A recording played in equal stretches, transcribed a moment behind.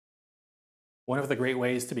One of the great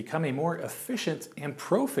ways to become a more efficient and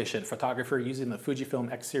proficient photographer using the Fujifilm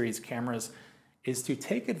X series cameras is to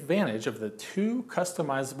take advantage of the two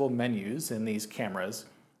customizable menus in these cameras.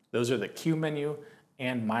 Those are the Q menu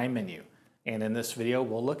and My menu. And in this video,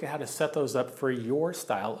 we'll look at how to set those up for your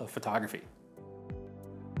style of photography.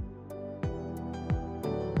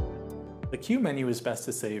 The Q menu is best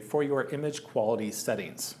to save for your image quality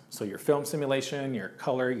settings. So your film simulation, your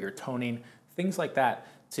color, your toning, things like that,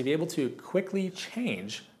 to be able to quickly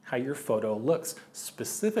change how your photo looks,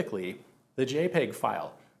 specifically the JPEG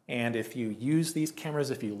file. And if you use these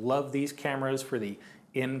cameras, if you love these cameras for the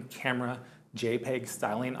in-camera JPEG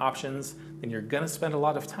styling options, then you're gonna spend a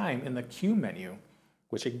lot of time in the Q menu,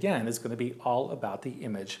 which again is gonna be all about the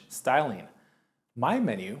image styling. My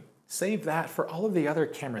menu, save that for all of the other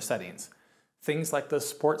camera settings. Things like the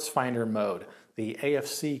Sports Finder mode, the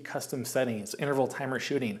AFC custom settings, interval timer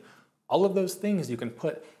shooting, all of those things you can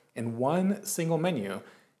put in one single menu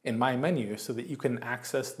in My menu so that you can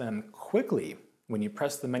access them quickly when you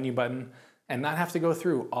press the menu button and not have to go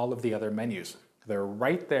through all of the other menus. They're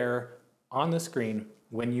right there on the screen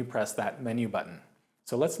when you press that menu button.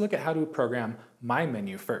 So let's look at how to program My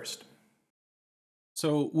menu first.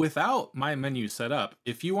 So without My menu set up,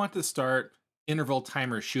 if you want to start interval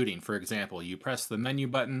timer shooting, for example, you press the menu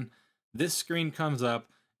button, this screen comes up,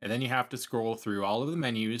 and then you have to scroll through all of the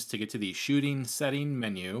menus to get to the shooting setting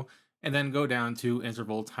menu, and then go down to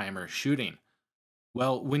interval timer shooting.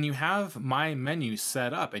 Well, when you have My menu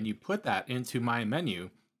set up and you put that into My menu,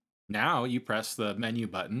 now you press the menu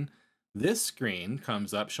button, this screen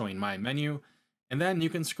comes up showing My menu, and then you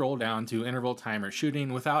can scroll down to interval timer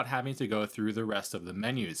shooting without having to go through the rest of the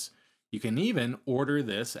menus. You can even order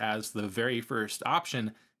this as the very first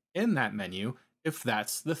option in that menu if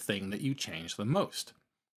that's the thing that you change the most.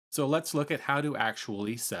 So let's look at how to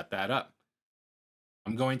actually set that up.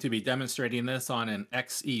 I'm going to be demonstrating this on an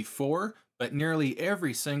XE4, but nearly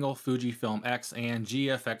every single Fujifilm X and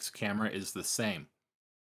GFX camera is the same.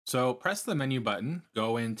 So press the menu button,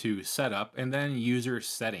 go into Setup, and then User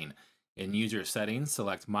Setting. In User Settings,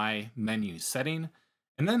 select My Menu Setting,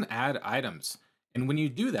 and then Add Items. And when you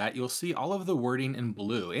do that, you'll see all of the wording in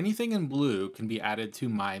blue. Anything in blue can be added to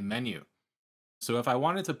My menu. So if I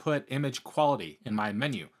wanted to put image quality in My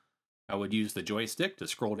menu, I would use the joystick to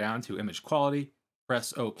scroll down to image quality,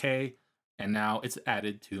 press OK, and now it's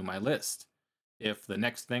added to my list. If the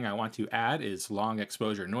next thing I want to add is long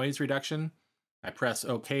exposure noise reduction, I press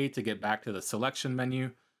OK to get back to the selection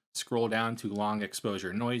menu, scroll down to long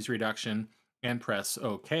exposure noise reduction, and press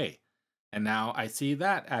OK. And now I see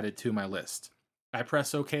that added to my list. I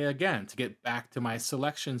press OK again to get back to my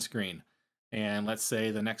selection screen. And let's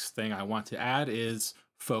say the next thing I want to add is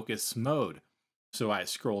focus mode. So I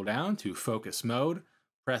scroll down to focus mode,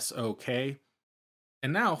 press OK,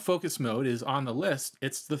 and now focus mode is on the list.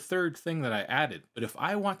 It's the third thing that I added. But if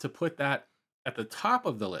I want to put that at the top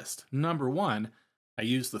of the list, number one, I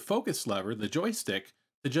use the focus lever, the joystick,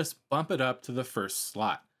 to just bump it up to the first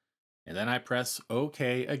slot. And then I press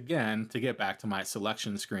OK again to get back to my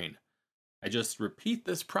selection screen. I just repeat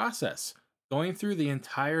this process, going through the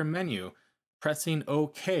entire menu, pressing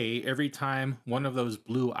OK every time one of those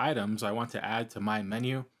blue items I want to add to My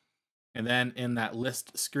menu. And then in that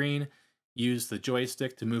list screen, use the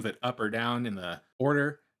joystick to move it up or down in the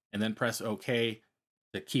order, and then press OK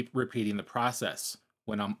to keep repeating the process.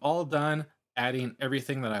 When I'm all done adding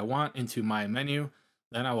everything that I want into My menu,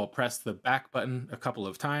 then I will press the back button a couple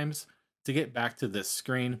of times to get back to this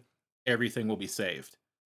screen. Everything will be saved.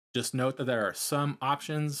 Just note that there are some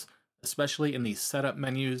options, especially in these setup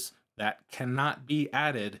menus, that cannot be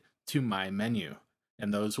added to My menu,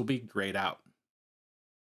 and those will be grayed out.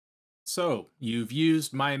 So you've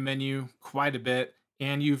used My menu quite a bit,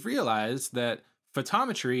 and you've realized that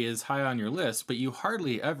photometry is high on your list, but you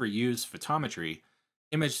hardly ever use photometry.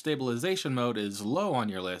 Image stabilization mode is low on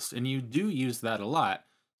your list, and you do use that a lot.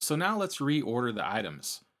 So now let's reorder the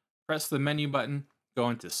items. Press the menu button, go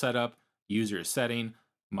into Setup, User Setting,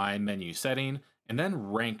 My Menu Setting, and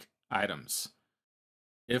then Rank Items.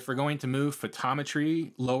 If we're going to move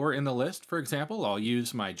photometry lower in the list, for example, I'll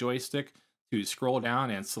use my joystick to scroll down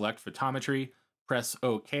and select photometry, press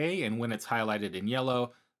OK, and when it's highlighted in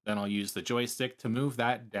yellow, then I'll use the joystick to move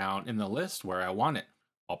that down in the list where I want it.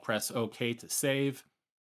 I'll press OK to save.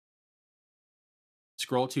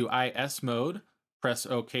 Scroll to IS mode, press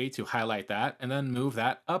OK to highlight that, and then move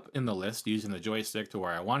that up in the list using the joystick to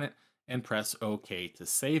where I want it, and press OK to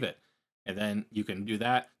save it. And then you can do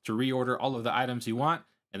that to reorder all of the items you want,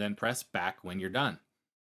 and then press back when you're done.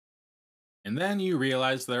 And then you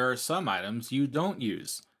realize there are some items you don't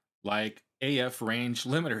use, like AF range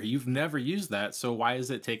limiter. You've never used that, so why is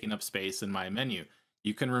it taking up space in my menu?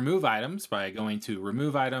 You can remove items by going to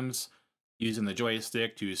Remove Items, using the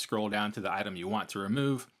joystick to scroll down to the item you want to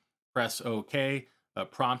remove. Press OK. A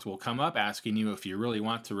prompt will come up asking you if you really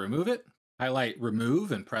want to remove it. Highlight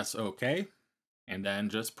Remove and press OK, and then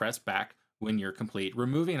just press back when you're complete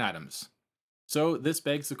removing items. So this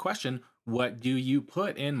begs the question, what do you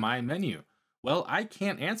put in my menu? Well, I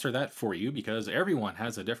can't answer that for you because everyone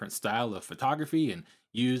has a different style of photography and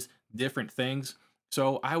use different things.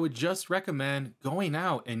 So I would just recommend going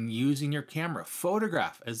out and using your camera.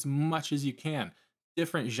 Photograph as much as you can.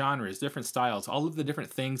 Different genres, different styles, all of the different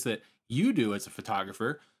things that you do as a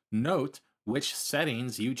photographer. Note which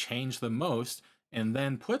settings you change the most and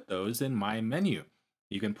then put those in my menu.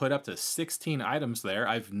 You can put up to 16 items there.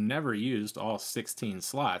 I've never used all 16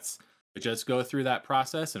 slots, but just go through that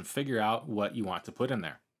process and figure out what you want to put in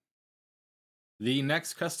there. The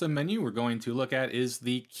next custom menu we're going to look at is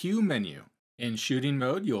the Q menu. In shooting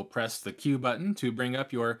mode, you'll press the Q button to bring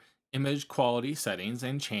up your image quality settings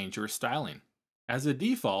and change your styling. As a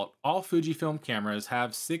default, all Fujifilm cameras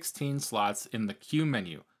have 16 slots in the Q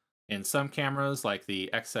menu. In some cameras like the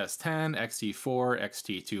XS10, XT4,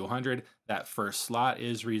 XT200, that first slot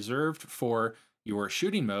is reserved for your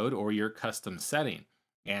shooting mode or your custom setting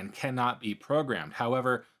and cannot be programmed.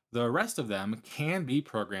 However, the rest of them can be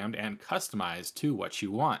programmed and customized to what you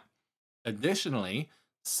want. Additionally,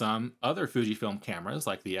 some other Fujifilm cameras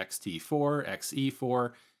like the XT4,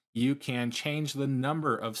 XE4, you can change the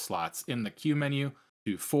number of slots in the Q menu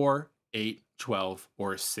to 4, 8, 12,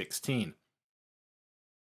 or 16.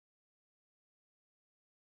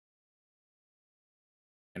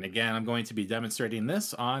 And again, I'm going to be demonstrating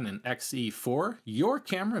this on an XE4. Your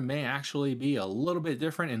camera may actually be a little bit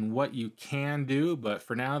different in what you can do, but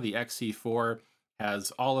for now, the XE4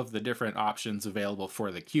 has all of the different options available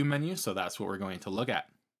for the Q menu, so that's what we're going to look at.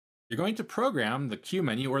 You're going to program the Q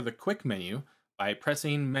menu or the quick menu by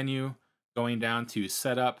pressing menu, going down to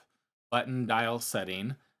Setup, Button Dial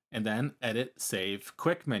Setting, and then Edit Save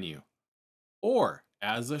Quick Menu. Or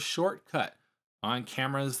as a shortcut on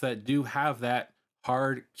cameras that do have that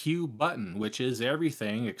hard Q button, which is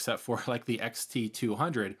everything except for like the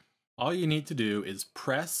XT200, all you need to do is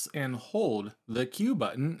press and hold the Q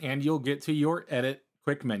button and you'll get to your Edit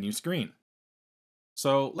Quick Menu screen.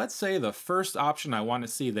 So let's say the first option I want to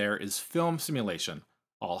see there is film simulation.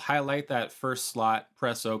 I'll highlight that first slot,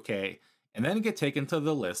 press OK, and then get taken to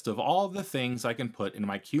the list of all the things I can put in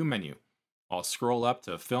my Q menu. I'll scroll up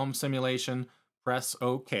to film simulation, press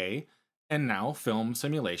OK, and now film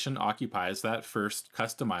simulation occupies that first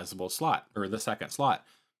customizable slot, or the second slot.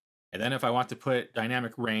 And then if I want to put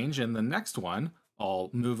dynamic range in the next one, I'll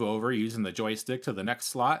move over using the joystick to the next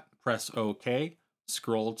slot, press OK,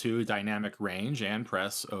 scroll to dynamic range and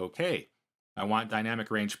press OK. I want dynamic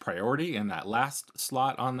range priority in that last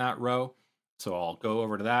slot on that row, so I'll go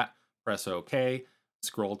over to that, press OK,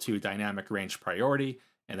 scroll to dynamic range priority,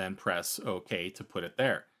 and then press OK to put it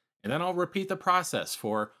there. And then I'll repeat the process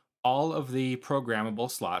for all of the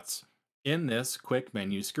programmable slots in this quick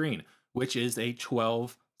menu screen, which is a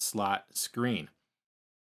 12-slot screen.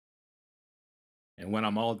 And when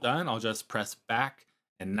I'm all done, I'll just press back,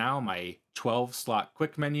 and now my 12-slot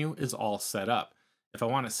quick menu is all set up. If I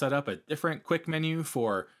want to set up a different quick menu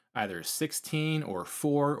for either 16 or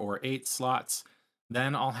 4 or 8 slots,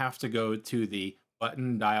 then I'll have to go to the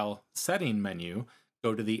button dial setting menu,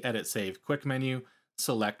 go to the Edit Save Quick menu,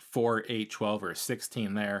 select 4, 8, 12, or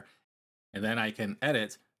 16 there, and then I can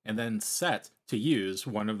edit and then set to use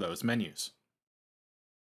one of those menus.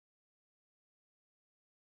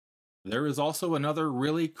 There is also another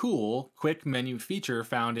really cool quick menu feature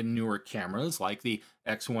found in newer cameras like the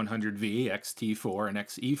X100V, XT4, and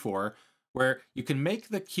XE4, where you can make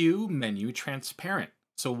the Q menu transparent.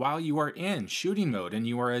 So while you are in shooting mode and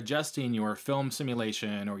you are adjusting your film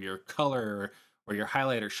simulation or your color or your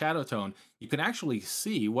highlight or shadow tone, you can actually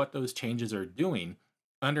see what those changes are doing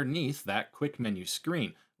underneath that quick menu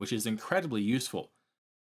screen, which is incredibly useful.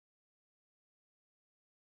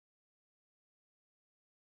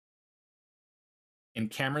 In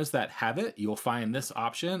cameras that have it, you'll find this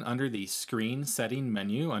option under the screen setting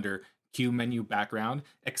menu under Q menu background,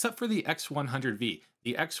 except for the X100V.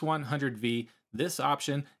 The X100V, this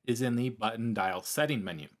option is in the button dial setting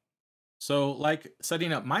menu. So like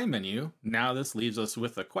setting up my menu, now this leaves us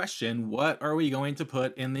with the question, what are we going to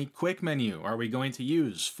put in the quick menu? Are we going to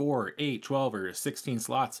use 4, 8, 12, or 16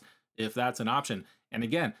 slots if that's an option? And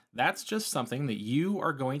again, that's just something that you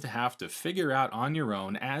are going to have to figure out on your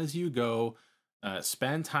own as you go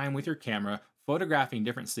spend time with your camera, photographing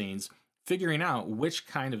different scenes, figuring out which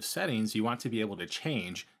kind of settings you want to be able to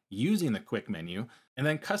change using the quick menu, and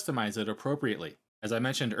then customize it appropriately. As I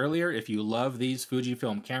mentioned earlier, if you love these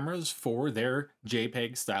Fujifilm cameras for their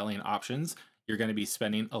JPEG styling options, you're going to be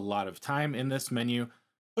spending a lot of time in this menu.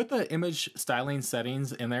 Put the image styling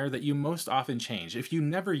settings in there that you most often change. If you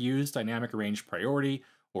never use dynamic range priority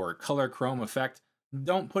or color chrome effect,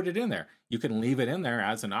 don't put it in there. You can leave it in there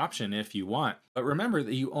as an option if you want, but remember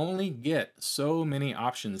that you only get so many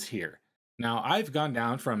options here. Now, I've gone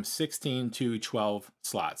down from 16 to 12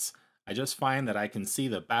 slots. I just find that I can see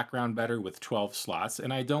the background better with 12 slots,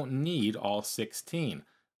 and I don't need all 16.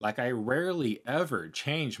 Like, I rarely ever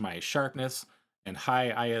change my sharpness and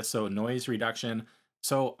high ISO noise reduction,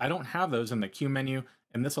 so I don't have those in the Q menu,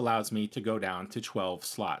 and this allows me to go down to 12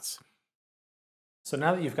 slots. So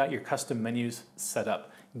now that you've got your custom menus set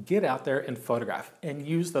up, get out there and photograph and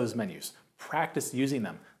use those menus. Practice using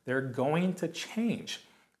them. They're going to change.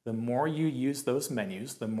 The more you use those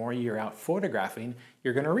menus, the more you're out photographing,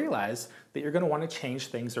 you're going to realize that you're going to want to change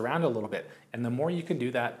things around a little bit. And the more you can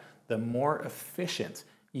do that, the more efficient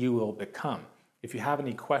you will become. If you have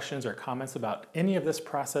any questions or comments about any of this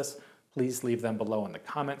process, please leave them below in the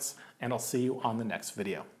comments, and I'll see you on the next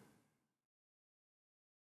video.